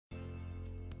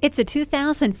It's a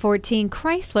 2014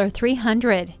 Chrysler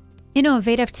 300.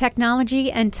 Innovative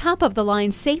technology and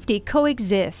top-of-the-line safety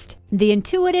coexist. The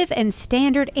intuitive and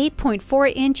standard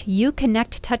 8.4-inch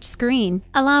Uconnect touchscreen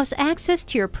allows access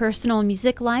to your personal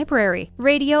music library,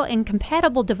 radio and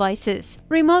compatible devices.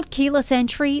 Remote keyless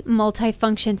entry,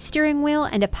 multi-function steering wheel,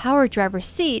 and a power driver's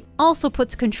seat also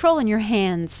puts control in your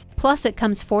hands. Plus, it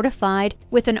comes fortified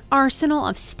with an arsenal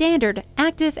of standard,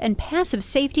 active, and passive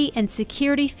safety and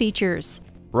security features.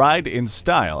 Ride in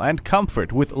style and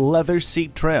comfort with leather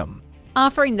seat trim.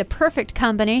 Offering the perfect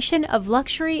combination of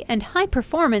luxury and high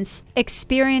performance,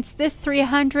 experience this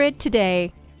 300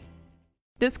 today.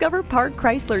 Discover Park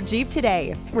Chrysler Jeep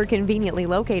today. We're conveniently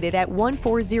located at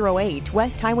 1408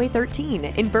 West Highway 13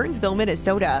 in Burnsville,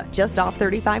 Minnesota, just off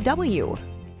 35W.